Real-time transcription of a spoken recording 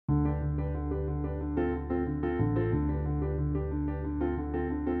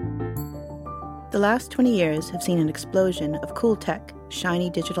The last 20 years have seen an explosion of cool tech, shiny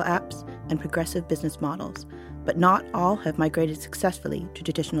digital apps, and progressive business models, but not all have migrated successfully to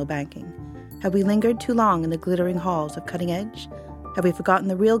traditional banking. Have we lingered too long in the glittering halls of cutting edge? Have we forgotten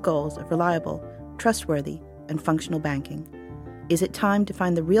the real goals of reliable, trustworthy, and functional banking? Is it time to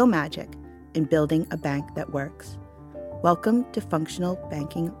find the real magic in building a bank that works? Welcome to Functional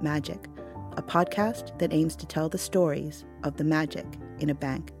Banking Magic, a podcast that aims to tell the stories of the magic in a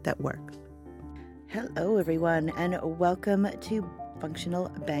bank that works. Hello, everyone, and welcome to Functional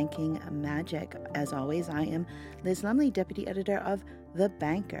Banking Magic. As always, I am Liz Lumley, Deputy Editor of The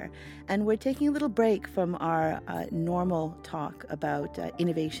Banker, and we're taking a little break from our normal talk about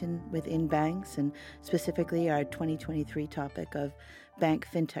innovation within banks, and specifically our 2023 topic of bank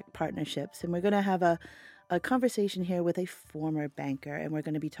fintech partnerships. And we're going to have a conversation here with a former banker, and we're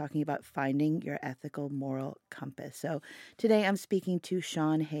going to be talking about finding your ethical moral compass. So today I'm speaking to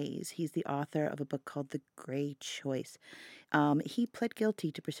Sean Hayes. He's the author of a book called The Grey Choice. He pled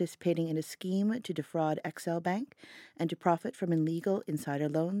guilty to participating in a scheme to defraud XL Bank and to profit from illegal insider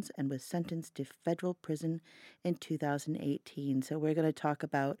loans, and was sentenced to federal prison in 2018. So we're going to talk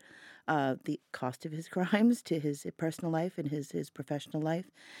about the cost of his crimes to his personal life and his professional life,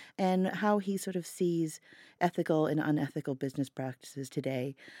 and how he sort of sees ethical and unethical business practices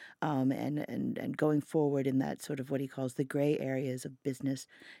today, and going forward in that sort of what he calls the gray areas of business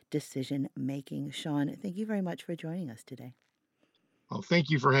decision making. Sean, thank you very much for joining us today. Well, thank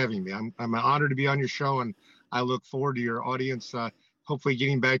you for having me. I'm honored to be on your show, and I look forward to your audience hopefully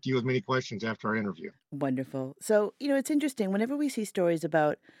getting back to you with many questions after our interview. Wonderful. So, it's interesting. Whenever we see stories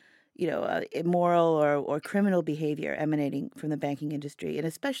about immoral or criminal behavior emanating from the banking industry, and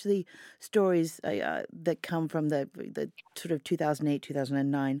especially stories that come from the sort of 2008,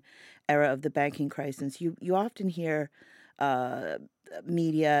 2009 era of the banking crisis, you often hear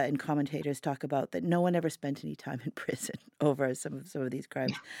media and commentators talk about that no one ever spent any time in prison over some of these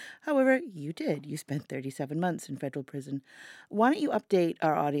crimes. However, you did. You spent 37 months in federal prison. Why don't you update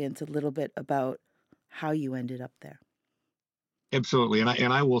our audience a little bit about how you ended up there? Absolutely.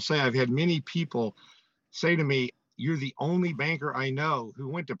 And I will say I've had many people say to me, "You're the only banker I know who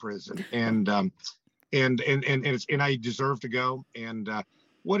went to prison." And I deserve to go. And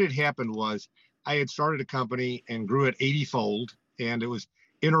what had happened was I had started a company and grew it 80-fold. And it was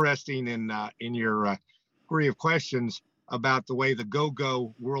interesting in your query of questions about the way the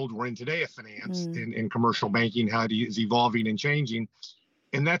go-go world we're in today of finance in commercial banking, how it is evolving and changing.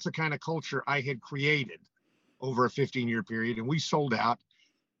 And that's the kind of culture I had created over a 15-year period. And we sold out.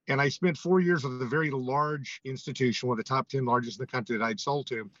 And I spent 4 years with a very large institution, one of the top 10 largest in the country that I'd sold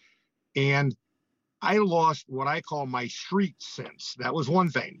to. And I lost what I call my street sense. That was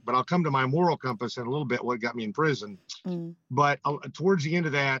one thing, but I'll come to my moral compass in a little bit, what got me in prison. But towards the end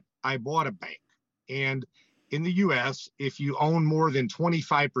of that, I bought a bank. And in the US, if you own more than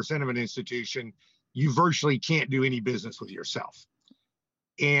 25% of an institution, you virtually can't do any business with yourself.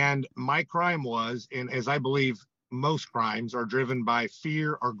 And my crime was, and as I believe most crimes are driven by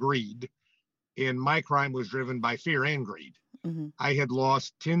fear or greed, and my crime was driven by fear and greed. I had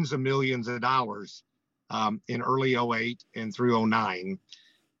lost tens of millions of dollars in early 08 and through 09.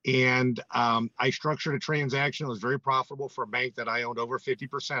 And I structured a transaction that was very profitable for a bank that I owned over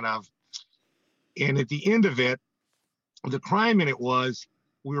 50% of. And at the end of it, the crime in it was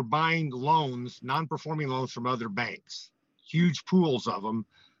we were buying loans, non-performing loans from other banks, huge pools of them.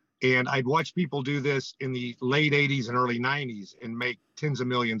 And I'd watch people do this in the late 80s and early 90s and make tens of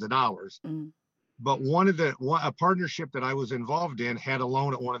millions of dollars. But a partnership that I was involved in had a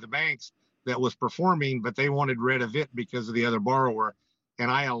loan at one of the banks that was performing, but they wanted rid of it because of the other borrower.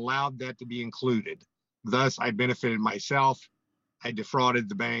 And I allowed that to be included. Thus, I benefited myself. I defrauded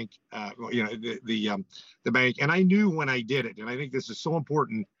the bank, the bank. And I knew when I did it, and I think this is so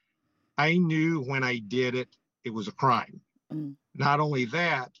important, I knew when I did it, it was a crime. Not only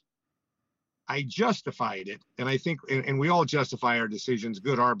that, I justified it. And I think, and we all justify our decisions,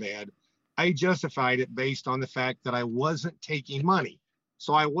 good or bad. I justified it based on the fact that I wasn't taking money.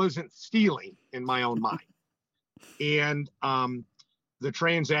 So I wasn't stealing in my own mind. And the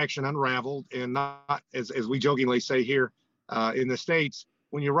transaction unraveled, and not, as we jokingly say here in the States,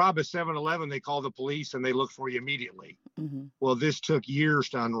 when you rob a 7-Eleven, they call the police and they look for you immediately. Well, this took years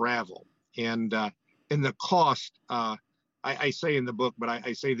to unravel. And the cost, I say in the book, but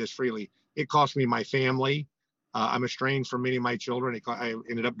I say this freely, it cost me my family. I'm estranged from many of my children. I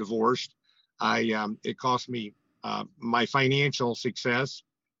ended up divorced. It cost me my financial success,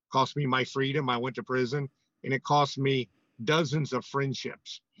 cost me my freedom. I went to prison, and it cost me dozens of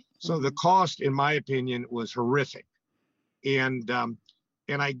friendships. So the cost, in my opinion, was horrific. And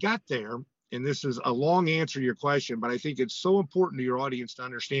I got there, and this is a long answer to your question, but I think it's so important to your audience to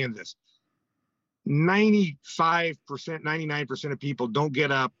understand this. 95%, 99% of people don't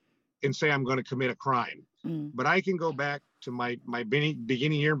get up and say, I'm going to commit a crime. But I can go back to my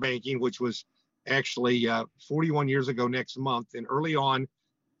beginning year in banking, which was actually 41 years ago next month. And early on,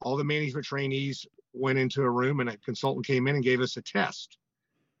 all the management trainees went into a room and a consultant came in and gave us a test.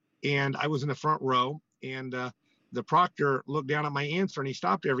 And I was in the front row, and the proctor looked down at my answer and he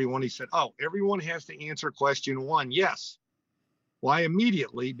stopped everyone. He said, oh, everyone has to answer question 1, yes. Well, I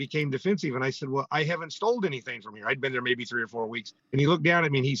immediately became defensive and I said, well, I haven't stolen anything from here. I'd been there maybe 3 or 4 weeks. And he looked down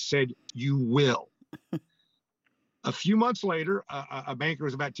at me and he said, you will. A few months later, a banker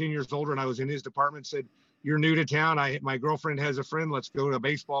was about 10 years older and I was in his department, said, you're new to town. My girlfriend has a friend. Let's go to a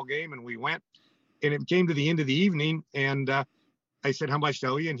baseball game. And we went, and it came to the end of the evening. And I said, how much to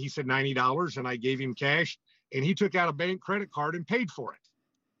owe you? And he said, $90. And I gave him cash and he took out a bank credit card and paid for it.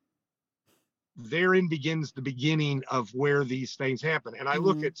 Therein begins the beginning of where these things happen. And I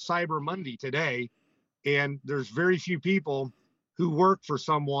look at Cyber Monday today, and there's very few people who work for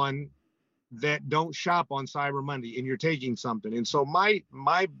someone that don't shop on Cyber Monday, and you're taking something. And so my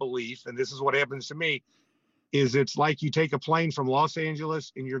belief, and this is what happens to me, is it's like you take a plane from Los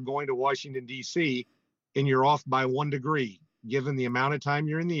Angeles and you're going to Washington, D.C., and you're off by 1 degree, given the amount of time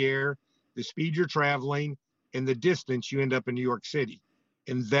you're in the air, the speed you're traveling, and the distance you end up in New York City.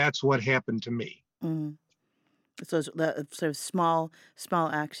 And that's what happened to me. So it's the sort of small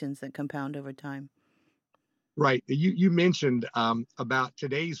actions that compound over time. Right. You mentioned about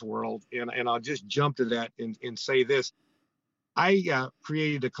today's world, and I'll just jump to that and say this. I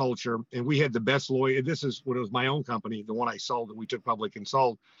created a culture, and we had the best lawyer. This is when it was my own company, the one I sold that we took public and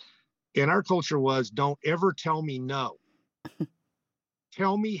sold. And our culture was, don't ever tell me no.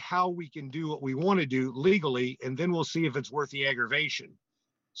 Tell me how we can do what we want to do legally, and then we'll see if it's worth the aggravation.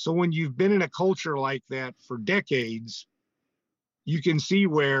 So when you've been in a culture like that for decades, you can see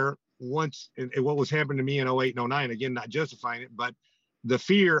where once, and what was happening to me in 08 and 09, again, not justifying it, but the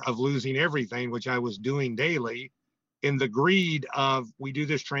fear of losing everything, which I was doing daily, and the greed of, we do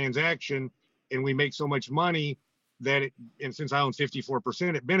this transaction and we make so much money that and since I own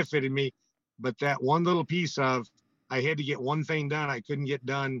 54%, it benefited me. But that one little piece of, I had to get one thing done, I couldn't get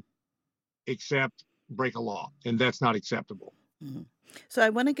done except break a law. And that's not acceptable. So I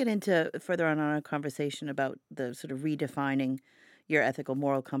want to get into further on our conversation about the sort of redefining your ethical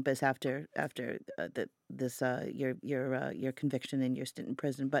moral compass after your conviction and your stint in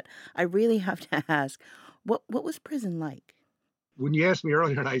prison. But I really have to ask, what was prison like? When you asked me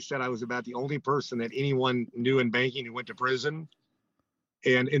earlier, and I said I was about the only person that anyone knew in banking who went to prison,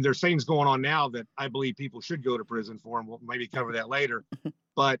 and there's things going on now that I believe people should go to prison for, and we'll maybe cover that later.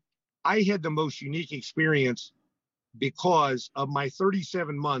 But I had the most unique experience because of my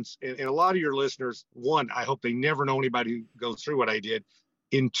 37 months. And a lot of your listeners, one, I hope they never know anybody who goes through what I did.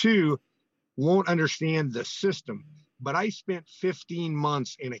 And two, won't understand the system. But I spent 15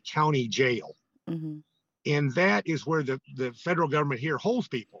 months in a county jail. And that is where the federal government here holds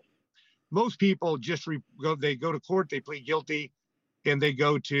people. Most people just go to court, they plead guilty, and they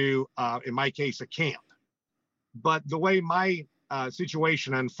go to, in my case, a camp. But the way my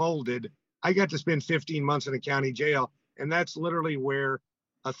situation unfolded, I got to spend 15 months in a county jail, and that's literally where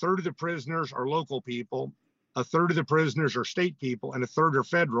a third of the prisoners are local people, a third of the prisoners are state people, and a third are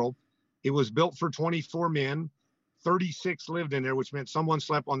federal. It was built for 24 men. 36 lived in there, which meant someone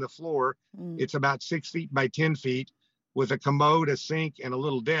slept on the floor. It's about 6 feet by 10 feet with a commode, a sink, and a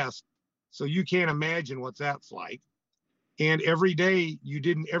little desk. So you can't imagine what that's like. And every day you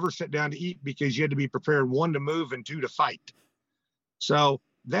didn't ever sit down to eat because you had to be prepared, 1, to move, and 2, to fight. So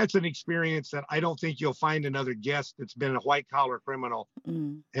that's an experience that I don't think you'll find another guest that's been a white collar criminal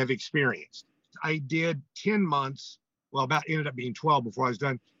have experienced. I did 10 months, well, ended up being 12 before I was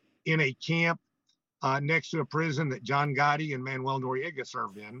done, in a camp next to a prison that John Gotti and Manuel Noriega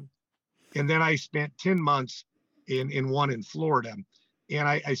served in. And then I spent 10 months in one in Florida. And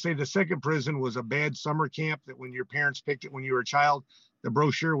I say the second prison was a bad summer camp that when your parents picked it when you were a child, the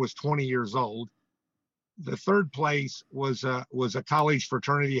brochure was 20 years old. The third place was a college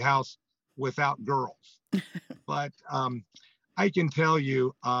fraternity house without girls. But I can tell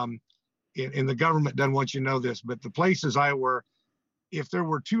you, and the government doesn't want you to know this, but the places I were, if there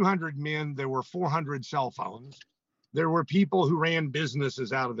were 200 men, there were 400 cell phones. There were people who ran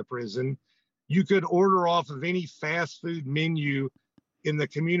businesses out of the prison. You could order off of any fast food menu in the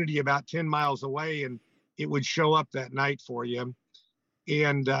community about 10 miles away, and it would show up that night for you.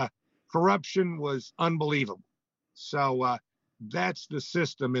 And corruption was unbelievable. So that's the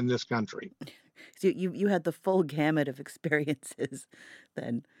system in this country. So you had the full gamut of experiences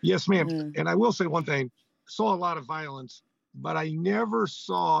then. Yes, ma'am. Mm, And I will say one thing: saw a lot of violence, but I never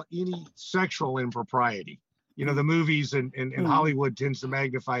saw any sexual impropriety. You know, mm, the movies and mm, Hollywood tends to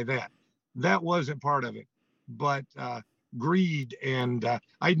magnify that. That wasn't part of it, but greed and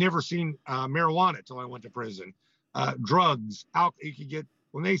I'd never seen marijuana till I went to prison. Drugs, alcohol. You could get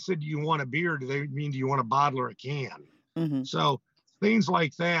when they said, "Do you want a beer?" Do they mean do you want a bottle or a can? mm-hmm. So things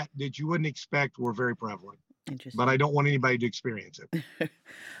like that that you wouldn't expect were very prevalent. But I Interesting. don't want anybody to experience it.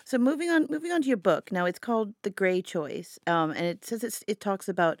 So moving on to your book. Now it's called The Gray Choice, and it says it talks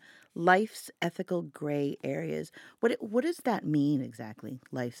about life's ethical gray areas. What does that mean exactly?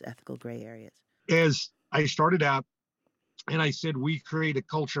 Life's ethical gray areas. As I started out, and I said, we create a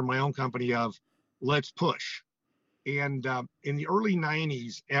culture in my own company of let's push. And in the early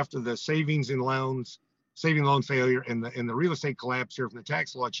 90s, after the saving loan failure and the real estate collapse here from the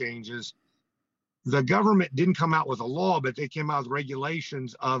tax law changes, the government didn't come out with a law, but they came out with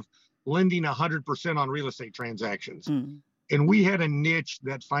regulations of lending 100% on real estate transactions. Mm, And we had a niche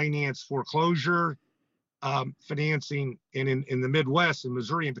that financed foreclosure financing, and in the Midwest, in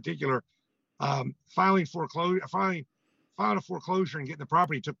Missouri in particular, filing a foreclosure and getting the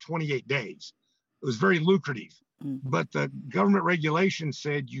property took 28 days. It was very lucrative, mm, but the government regulation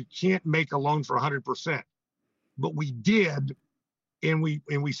said you can't make a loan for 100%. But we did, and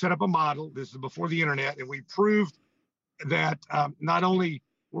we set up a model. This is before the internet, and we proved that not only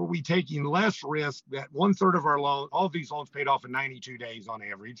were we taking less risk, that one third of our loan, all of these loans paid off in 92 days on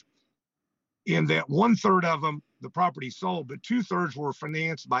average, in that one third of them the property sold, but two thirds were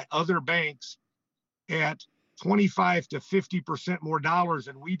financed by other banks at 25 to 50% more dollars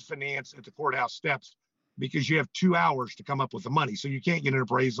than we'd finance at the courthouse steps, because you have 2 hours to come up with the money. So you can't get an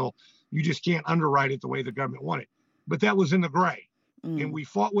appraisal. You just can't underwrite it the way the government wanted. But that was in the gray. And mm, we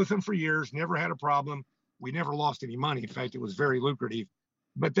fought with them for years, never had a problem. We never lost any money. In fact, it was very lucrative.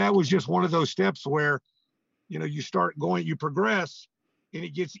 But that was just one of those steps where, you start going, you progress, and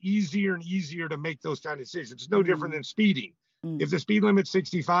it gets easier and easier to make those kind of decisions. It's no different mm, than speeding. mm, If the speed limit's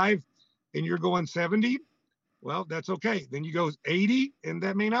 65 and you're going 70, well, that's okay. Then you go 80, and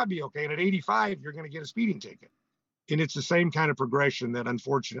that may not be okay. And at 85, you're going to get a speeding ticket. And it's the same kind of progression that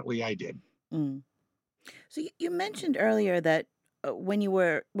unfortunately I did. mm. So you mentioned earlier that when you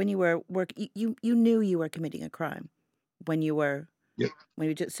were work you knew you were committing a crime when you were Yeah. when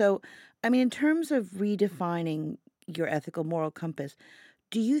you just so I mean in terms of redefining your ethical moral compass,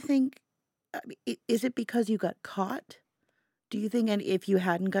 do you think is it because you got caught? Do you think and if you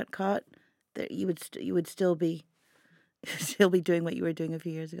hadn't got caught that you would still be still be doing what you were doing a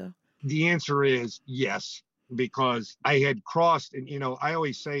few years ago? The answer is yes, because I had crossed, and I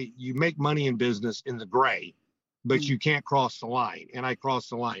always say you make money in business in the gray, but Mm, you can't cross the line. And I crossed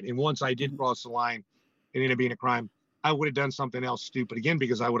the line. And once I did mhm, cross the line, it ended up being a crime. I would have done something else stupid again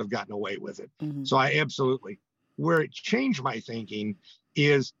because I would have gotten away with it. mhm, So I absolutely, where it changed my thinking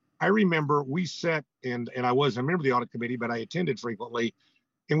is I remember we set, and I was a member of the audit committee, but I attended frequently,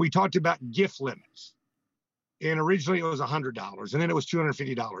 and we talked about gift limits. And originally it was $100, and then it was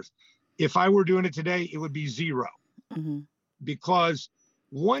 $250. If I were doing it today, it would be zero, mhm, because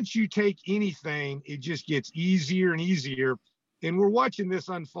once you take anything, it just gets easier and easier. And we're watching this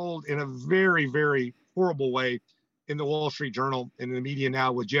unfold in a very, very horrible way in the Wall Street Journal and in the media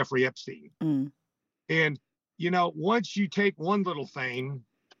now with Jeffrey Epstein. mm, And, once you take one little thing,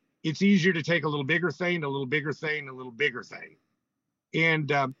 it's easier to take a little bigger thing, a little bigger thing, a little bigger thing.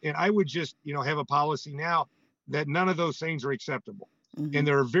 And I would just, have a policy now that none of those things are acceptable. And mhm,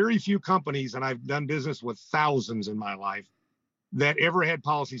 there are very few companies, and I've done business with thousands in my life, that ever had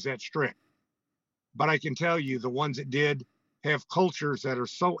policies that strict. But I can tell you the ones that did have cultures that are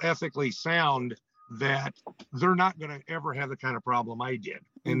so ethically sound that they're not going to ever have the kind of problem I did.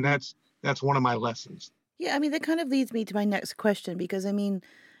 And mhm. that's one of my lessons. Yeah, I mean that kind of leads me to my next question because I mean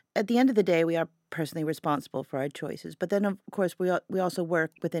at the end of the day, we are personally responsible for our choices. But then, of course, we also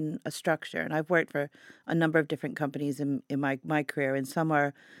work within a structure. And I've worked for a number of different companies in my career, and some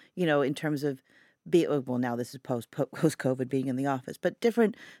are, in terms of well, now this is post COVID being in the office, but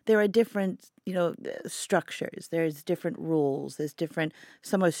different. There are different, structures. There's different rules. There's different.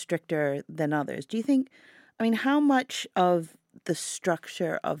 Some are stricter than others. Do you think? I mean, how much of the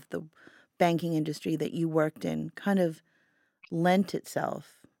structure of the banking industry that you worked in kind of lent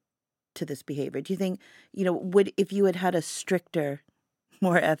itself to this behavior? Do you think, would if you had had a stricter,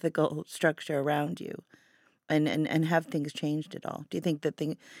 more ethical structure around you and have things changed at all? Do you think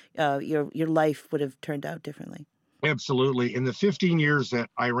that your life would have turned out differently? Absolutely. In the 15 years that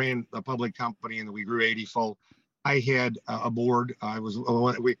I ran a public company and we grew 80-fold, I had a board. I was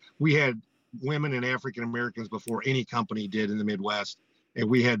we had women and African Americans before any company did in the Midwest, and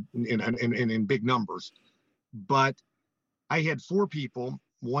we had in big numbers. But I had four people,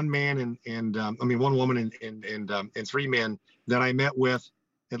 one man one woman and three men that I met with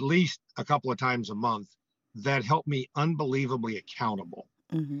at least a couple of times a month that helped me unbelievably accountable.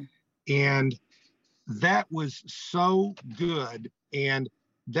 Mm-hmm. And that was so good. And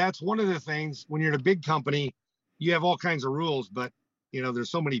that's one of the things when you're in a big company, you have all kinds of rules, but there's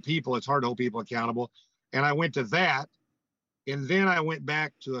so many people, it's hard to hold people accountable. And I went to that. And then I went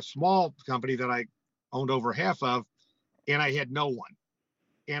back to a small company that I owned over half of, and I had no one.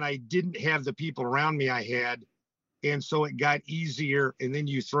 And I didn't have the people around me I had. And so it got easier. And then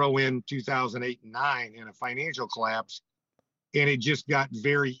you throw in 2008 and 9 and a financial collapse, and it just got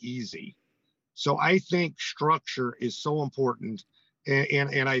very easy. So I think structure is so important.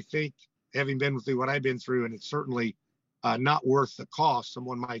 And I think, having been through what I've been through, and it's certainly not worth the cost,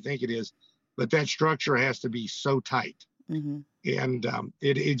 someone might think it is, but that structure has to be so tight. Mm-hmm. And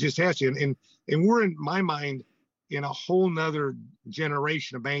it just has to. And we're, in my mind, in a whole nother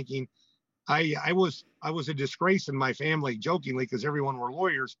generation of banking. I was a disgrace in my family, jokingly, because everyone were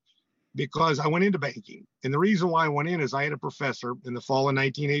lawyers, because I went into banking. And the reason why I went in is I had a professor in the fall of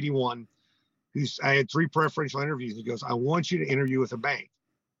 1981 I had 3 preferential interviews. He goes, I want you to interview with a bank.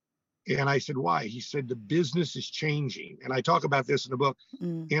 And I said, why? He said, the business is changing. And I talk about this in the book.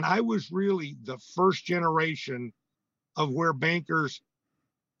 Mm. And I was really the first generation of where bankers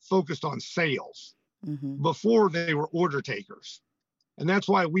focused on sales. Mm-hmm. Before they were order takers. And that's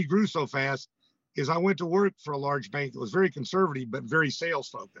why we grew so fast, is I went to work for a large bank that was very conservative, but very sales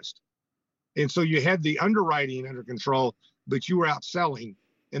focused. And so you had the underwriting under control, but you were out selling.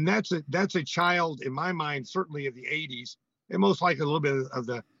 And that's a child, in my mind, certainly of the 80s, and most likely a little bit of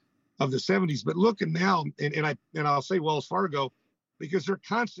the 70s. But looking now, and I'll say Wells Fargo, because they're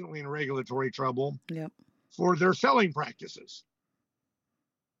constantly in regulatory trouble. Yep. For their selling practices.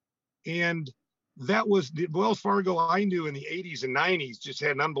 And that was the Wells Fargo I knew in the 80s and 90s, just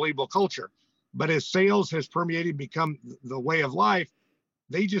had an unbelievable culture. But as sales has permeated, become the way of life,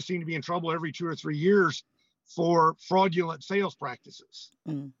 they just seem to be in trouble every 2 or 3 years for fraudulent sales practices.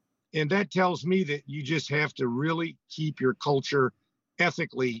 Mm. And that tells me that you just have to really keep your culture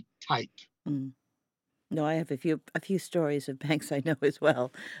ethically tight. Mm. No, I have a few stories of banks I know as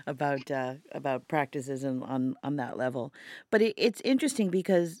well about practices and on that level. But it's interesting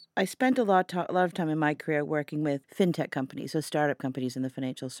because I spent a lot of time in my career working with fintech companies, so startup companies in the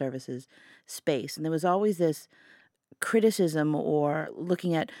financial services space, and there was always this criticism or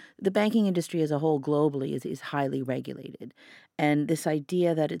looking at the banking industry as a whole globally is highly regulated. And this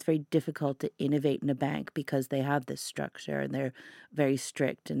idea that it's very difficult to innovate in a bank because they have this structure and they're very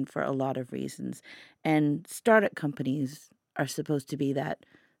strict and for a lot of reasons. And startup companies are supposed to be that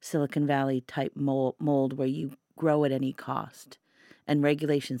Silicon Valley type mold where you grow at any cost. And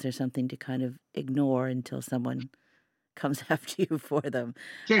regulations are something to kind of ignore until someone comes after you for them.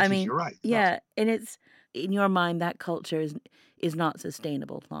 Yes, I mean, you're right. yeah, and it's in your mind that culture is not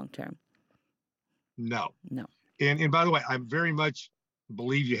sustainable long term. No. No. And by the way, I very much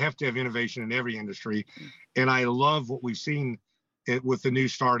believe you have to have innovation in every industry. And I love what we've seen with the new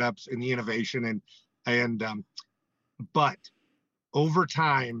startups and the innovation. But over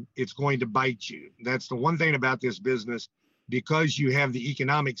time, it's going to bite you. That's the one thing about this business, because you have the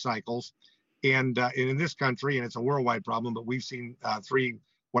economic cycles. And in this country, and it's a worldwide problem, but we've seen 3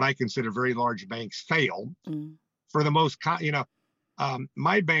 what I consider very large banks fail. Mm. For the most,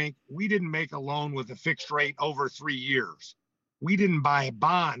 my bank, we didn't make a loan with a fixed rate over 3 years. We didn't buy a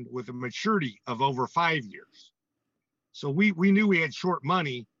bond with a maturity of over 5 years. So we knew we had short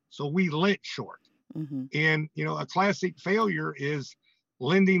money, so we lent short. Mm-hmm. And, a classic failure is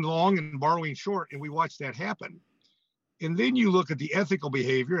lending long and borrowing short, and we watched that happen. And then you look at the ethical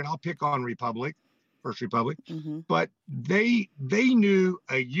behavior, and I'll pick on First Republic, Mm-hmm. but they knew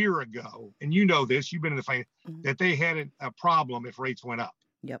a year ago, and you know this, you've been in the finance, Mm-hmm. that they had a problem if rates went up.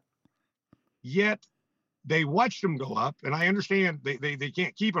 Yep. Yet they watched them go up, and I understand they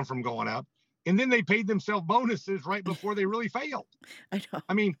can't keep them from going up. And then they paid themselves bonuses right before they really failed. I know.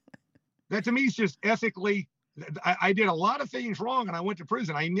 I mean, that to me is just ethically, I did a lot of things wrong and I went to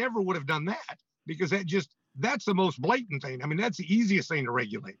prison. I never would have done that, because that's the most blatant thing. I mean, that's the easiest thing to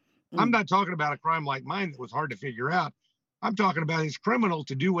regulate. I'm not talking about a crime like mine that was hard to figure out. I'm talking about it's criminal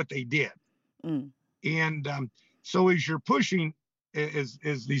to do what they did. Mm. And so as you're pushing as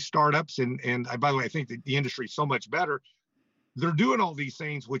these startups, and by the way, I think that the industry is so much better. They're doing all these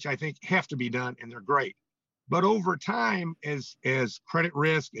things, which I think have to be done, and they're great. But over time, as credit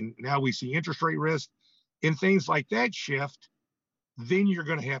risk, and now we see interest rate risk and things like that shift, then you're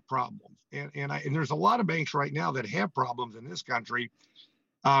going to have problems. And there's a lot of banks right now that have problems in this country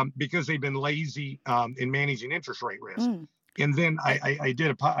because they've been lazy in managing interest rate risk. And then I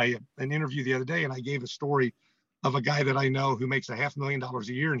did an interview the other day, and I gave a story of a guy that I know who makes $500,000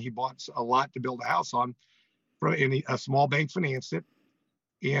 a year, and he bought a lot to build a house on, and a small bank financed it.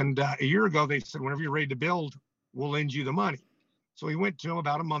 And a year ago, they said, whenever you're ready to build, we'll lend you the money. So he went to him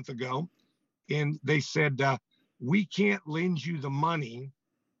about a month ago, and they said, we can't lend you the money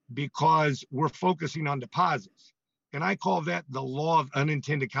because we're focusing on deposits. And I call that the law of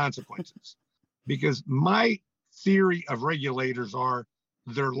unintended consequences, because my theory of regulators are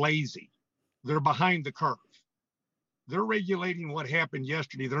they're lazy. They're behind the curve. They're regulating what happened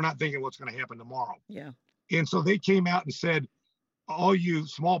yesterday. They're not thinking what's going to happen tomorrow. Yeah. And so they came out and said, all you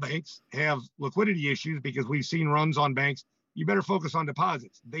small banks have liquidity issues because we've seen runs on banks. You better focus on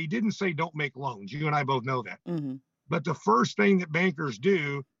deposits. They didn't say don't make loans. You and I both know that. Mm-hmm. But the first thing that bankers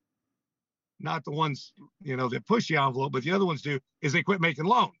do, not the ones, that push the envelope, but the other ones do, is they quit making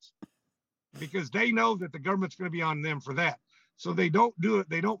loans because they know that the government's going to be on them for that. So they don't do it.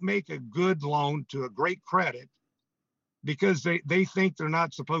 They don't make a good loan to a great credit because they think they're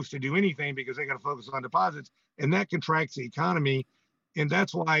not supposed to do anything because they got to focus on deposits, and that contracts the economy. And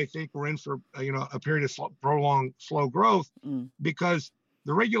that's why I think we're in for, a period of prolonged slow growth, because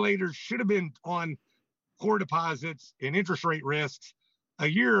the regulators should have been on core deposits and interest rate risks a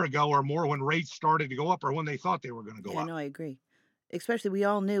year ago or more when rates started to go up or when they thought they were going to go up. No, I agree. Especially we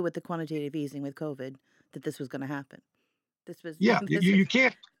all knew with the quantitative easing with COVID that this was going to happen. This was you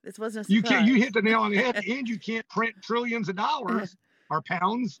can't. This wasn't a surprise. You hit the nail on the head, and you can't print trillions of dollars or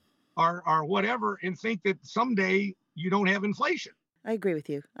pounds or whatever and think that someday you don't have inflation. I agree with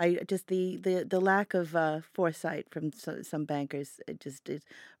you. I just the lack of foresight from some bankers, it just is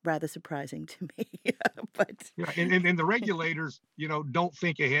rather surprising to me. But and the regulators, don't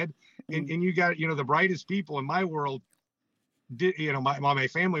think ahead. And you got the brightest people in my world. Did my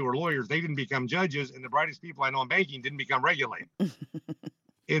family were lawyers. They didn't become judges, and the brightest people I know in banking didn't become regulators.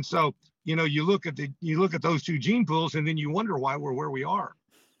 And so you look at those two gene pools, and then you wonder why we're where we are.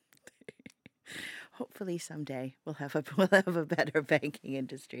 Hopefully someday we'll have a better banking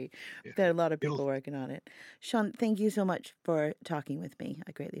industry. Yeah. There are a lot of people working on it. Sean, thank you so much for talking with me.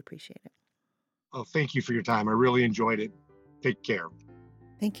 I greatly appreciate it. Oh, thank you for your time. I really enjoyed it. Take care.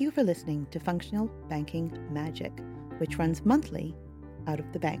 Thank you for listening to Functional Banking Magic, which runs monthly out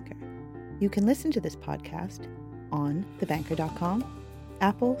of The Banker. You can listen to this podcast on thebanker.com,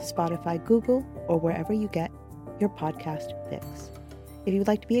 Apple, Spotify, Google, or wherever you get your podcast fix. If you would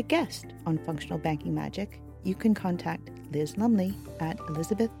like to be a guest on Functional Banking Magic, you can contact Liz Lumley at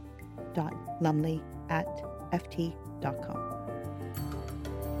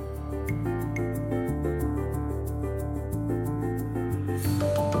elizabeth.lumley@ft.com.